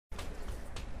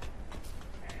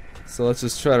So let's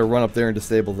just try to run up there and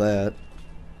disable that.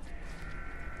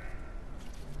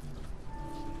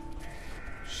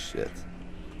 Shit.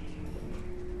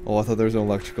 Oh, I thought there was an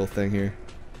electrical thing here.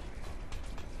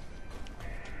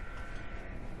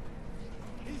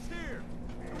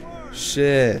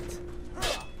 Shit.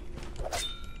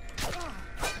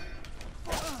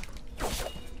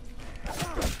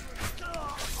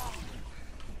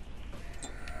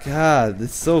 God,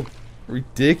 it's so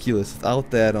ridiculous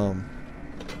without that,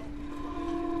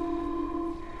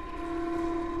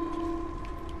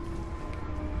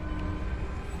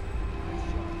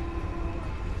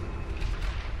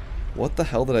 What the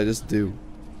hell did I just do?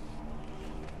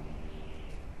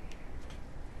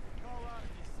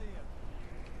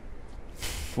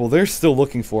 Well, they're still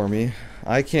looking for me.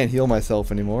 I can't heal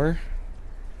myself anymore.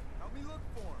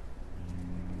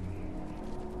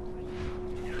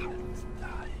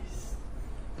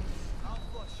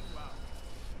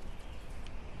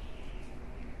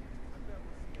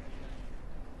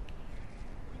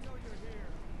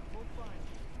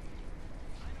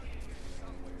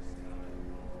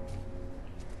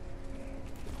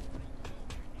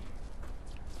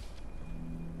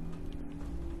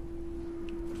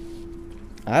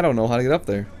 I don't know how to get up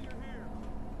there.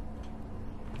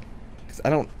 'Cause I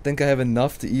don't think I have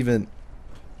enough to even...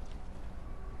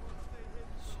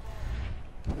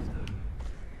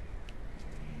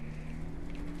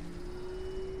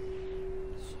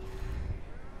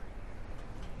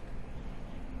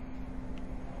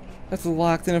 That's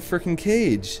locked in a freaking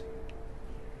cage.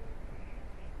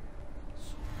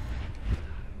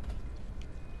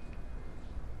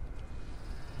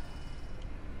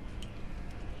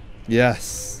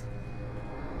 Yes.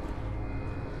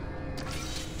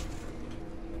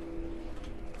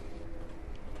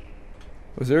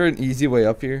 Was there an easy way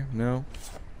up here? No.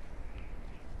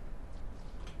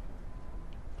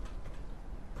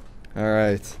 All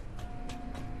right.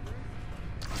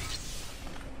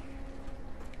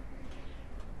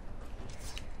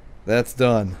 That's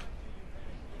done.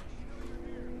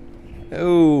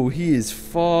 Oh, he is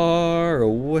far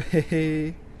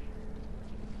away.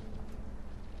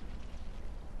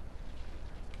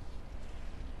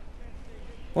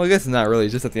 Well, I guess not really,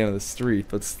 just at the end of the street,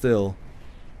 but still.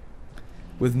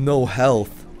 With no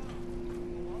health.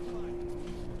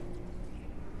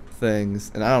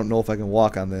 Things. And I don't know if I can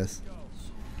walk on this.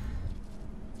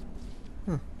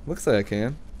 Huh, looks like I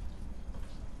can.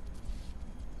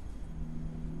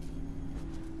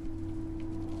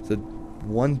 Is it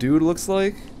one dude looks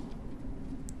like?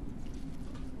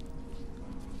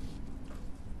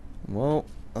 Well,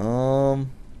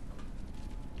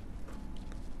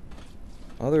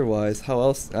 otherwise, how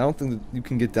else? I don't think that you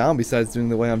can get down besides doing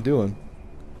the way I'm doing.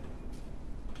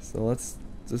 So let's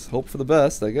just hope for the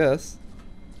best, I guess.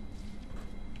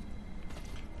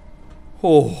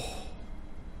 Oh.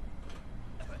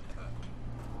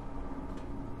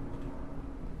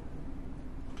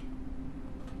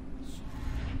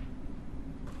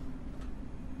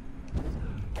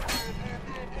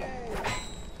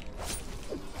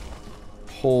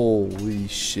 Holy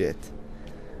shit.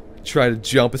 Try to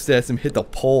jump his ass and hit the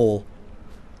pole.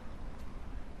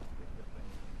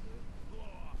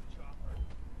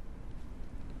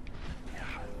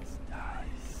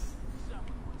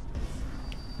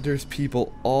 There's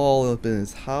people all up in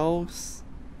his house.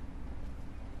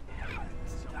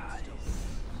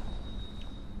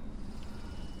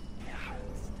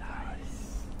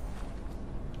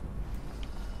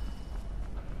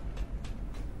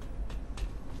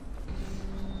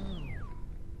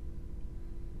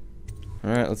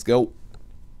 Alright, let's go.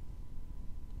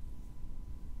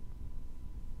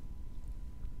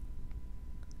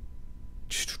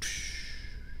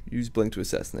 Use blink to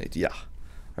assassinate. Yeah.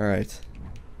 Alright.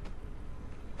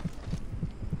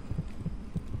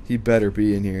 He better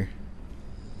be in here.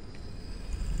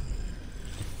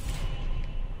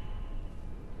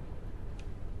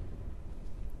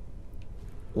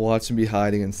 Watch him be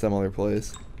hiding in some other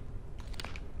place.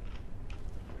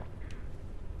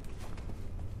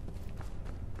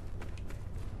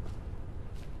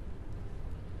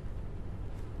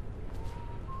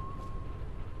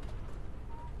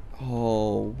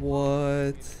 Oh,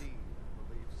 what?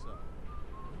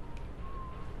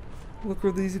 Look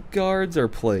where these guards are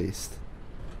placed.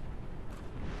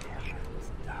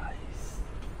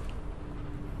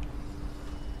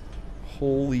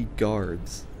 Holy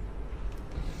guards.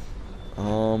 I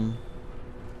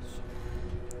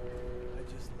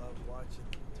just love watching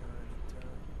them turn and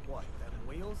turn. What, them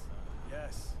wheels?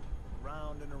 Yes.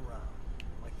 Round and around.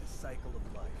 Like the cycle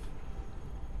of life.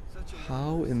 Such a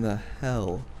How in the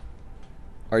hell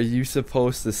are you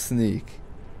supposed to sneak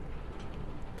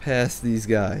past these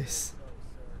guys.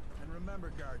 And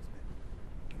remember, guardsmen,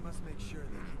 you must make sure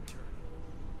they keep turning.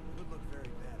 It would look very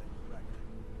bad on your record.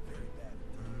 Very bad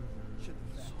indeed. Should the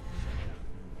factory shut down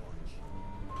your launch.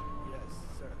 Yes,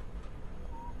 sir.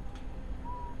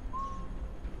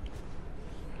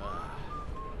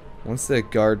 Once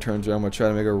that guard turns around, I'm gonna try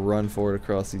to make a run for it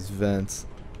across these vents.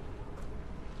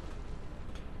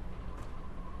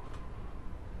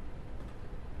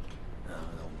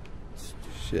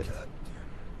 Shit.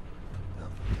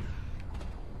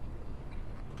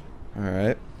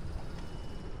 Alright.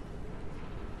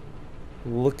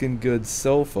 Looking good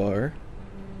so far.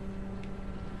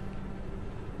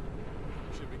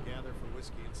 Should we gather for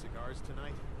whiskey and cigars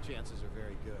tonight? Chances are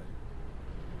very good.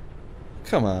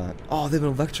 Come on. Oh, they have an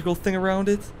electrical thing around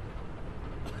it?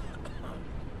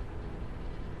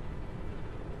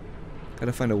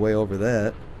 Gotta find a way over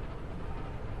that.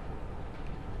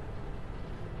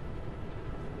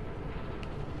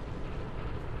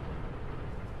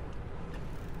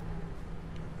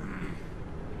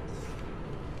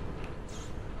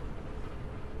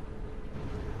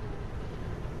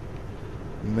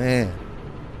 Man.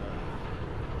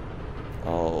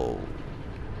 Oh.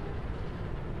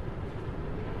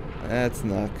 That's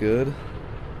not good.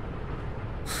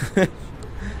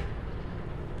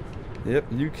 Yep,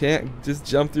 you can't just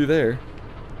jump through there.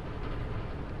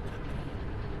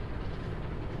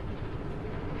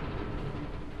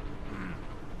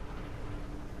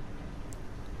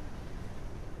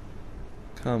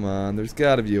 Come on, there's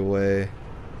gotta be a way.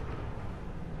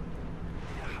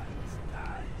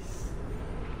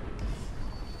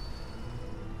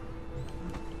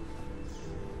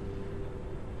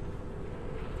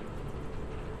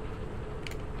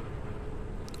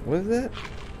 What is that?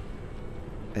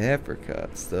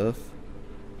 Apricot stuff.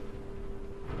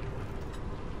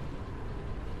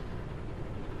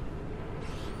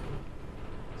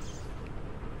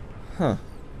 Huh.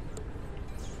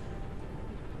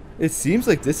 It seems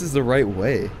like this is the right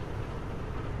way.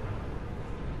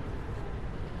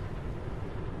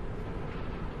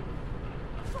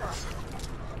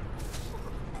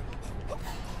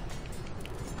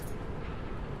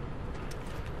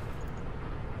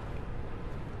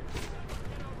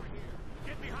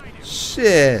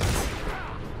 Shit.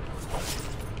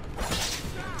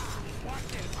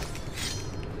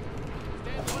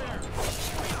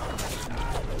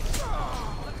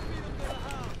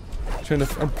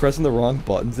 I'm pressing the wrong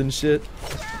buttons and shit.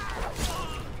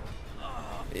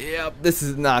 Yep, this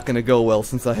is not gonna go well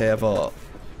since I have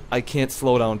I can't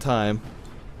slow down time.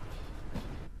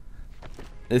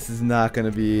 This is not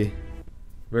gonna be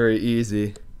very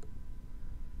easy.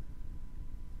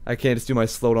 I can't just do my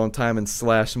slow down time and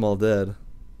slash them all dead.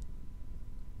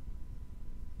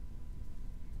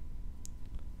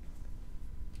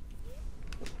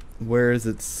 Where is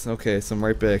it? Okay, so I'm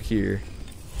right back here.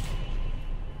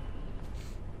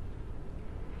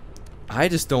 I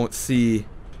just don't see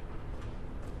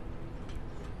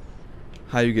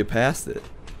how you get past it.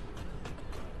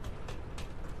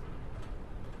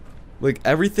 Like,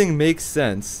 everything makes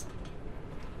sense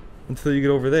until you get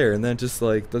over there, and then it just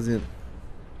like doesn't.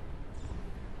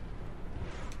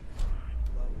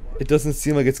 It doesn't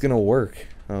seem like it's gonna work.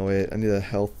 Oh wait, I need a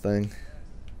health thing.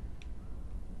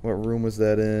 What room was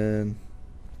that in?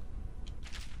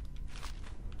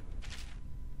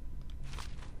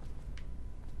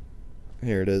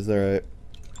 Here it is, alright.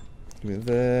 Give me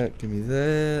that, give me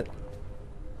that.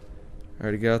 I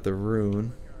already got the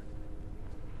rune.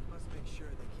 Must make sure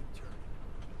they keep turning.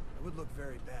 It would look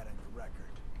very bad on your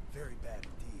record. Very bad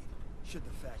indeed. Should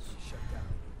the factory shut down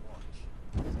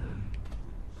your launch.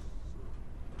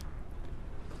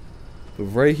 But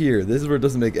right here, this is where it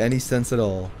doesn't make any sense at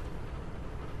all.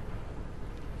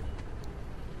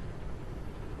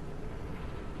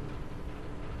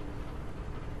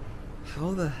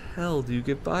 How the hell do you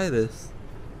get by this?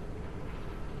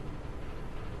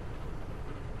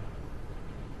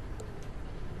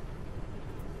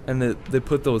 And they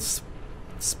put those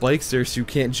spikes there so you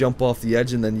can't jump off the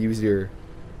edge and then use your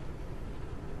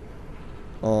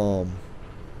little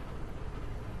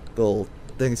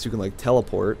things you can like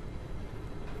teleport.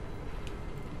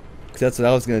 'Cause that's what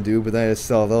I was gonna do, but then I just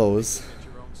saw those.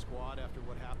 Your own squad after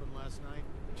what happened last night?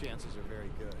 Chances are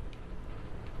very good.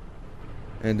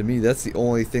 And to me, that's the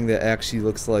only thing that actually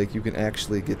looks like you can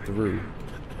actually get through.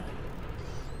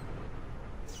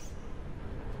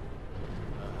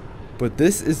 But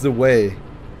this is the way.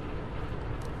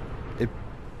 It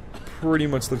pretty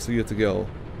much looks like you have to go.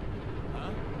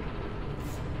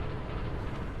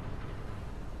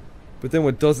 But then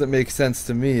what doesn't make sense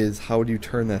to me is how do you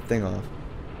turn that thing off?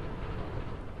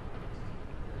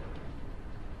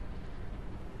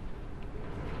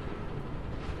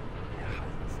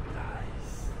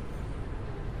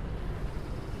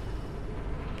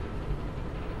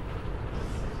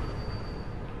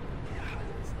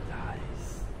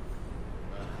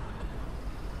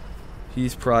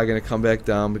 He's probably gonna come back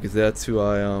down because that's who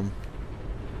I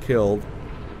killed.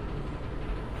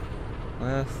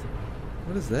 Last.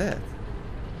 What is that?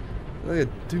 Like a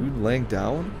dude laying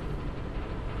down?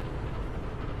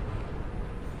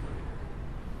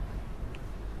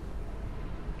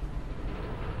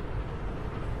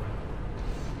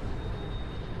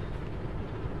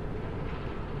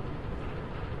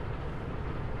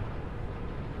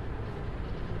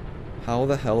 How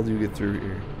the hell do you get through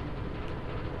here?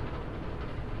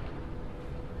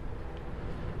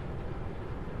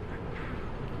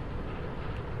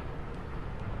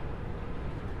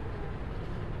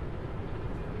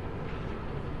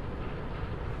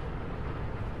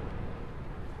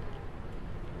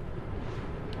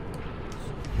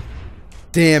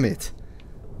 Damn it.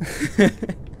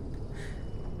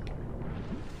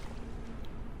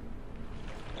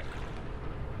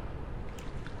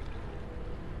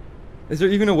 Is there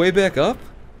even a way back up?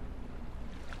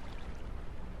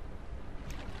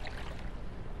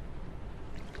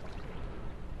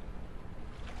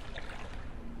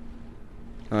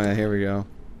 Oh yeah, here we go.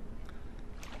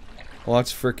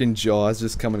 Watch frickin' Jaws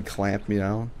just come and clamp me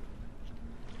down.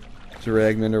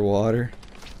 Drag me underwater.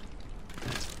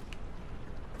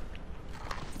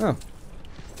 Oh.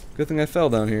 Good thing I fell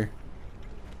down here.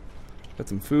 Got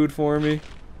some food for me.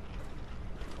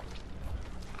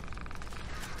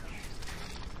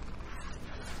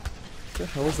 What the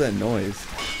hell is that noise?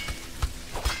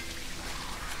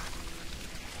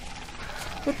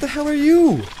 What the hell are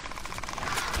you?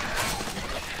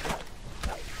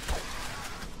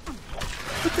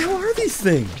 What the hell are these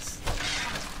things?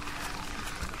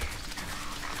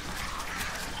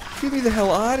 Get me the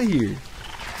hell out of here.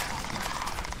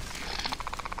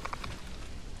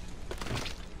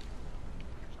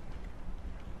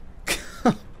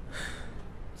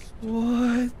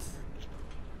 What?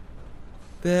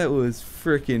 That was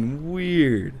freaking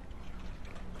weird.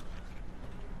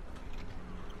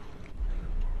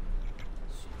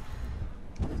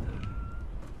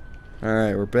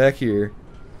 Alright, we're back here.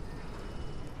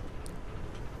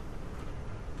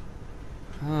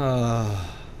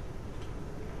 Ah.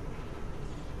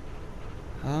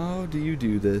 How do you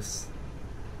do this?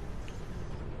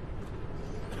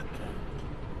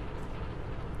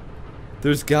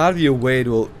 There's gotta be a way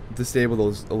to disable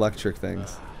those electric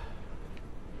things.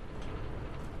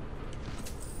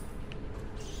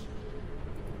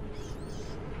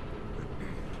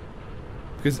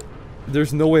 Because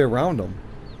there's no way around them.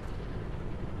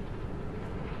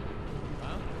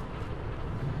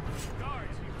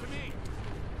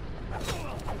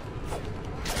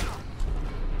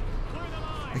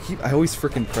 I always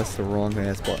freaking press the wrong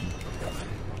ass button.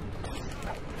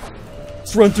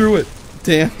 Let's run through it.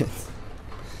 Damn it.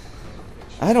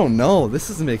 I don't know. This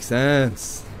doesn't make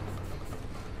sense.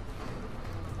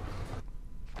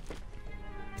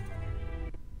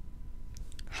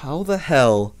 How the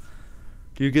hell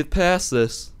do you get past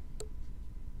this?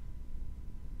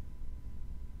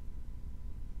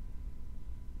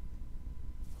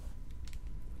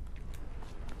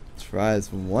 Try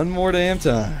this one more damn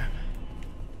time.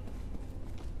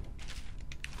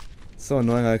 So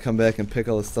annoying I come back and pick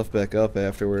all this stuff back up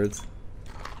afterwards.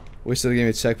 Wish they'd give me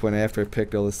a checkpoint after I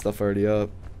picked all this stuff already up.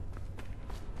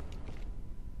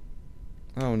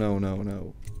 Oh no, no,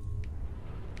 no.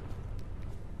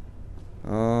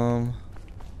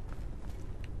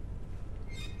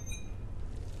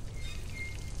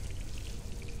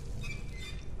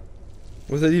 What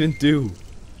does that even do?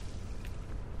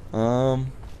 Alright,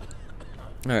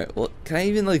 well, can I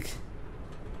even, like...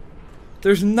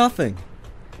 There's nothing.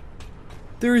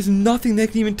 There is nothing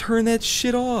that can even turn that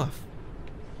shit off.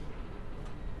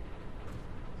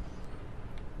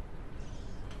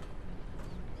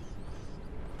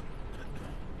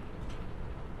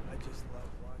 I just love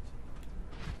watching.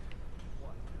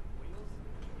 What? Wheels?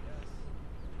 Yes.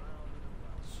 Round and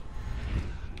round.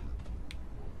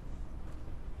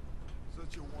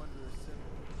 Such a wondrous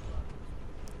symbol.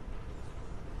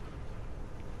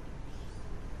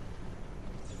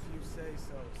 If you say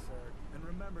so, sir. And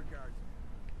remember, guardsmen,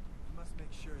 you must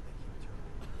make sure they keep turning.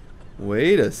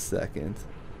 Wait a second.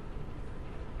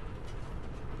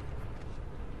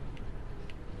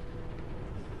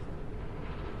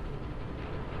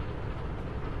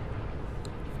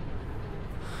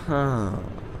 Huh.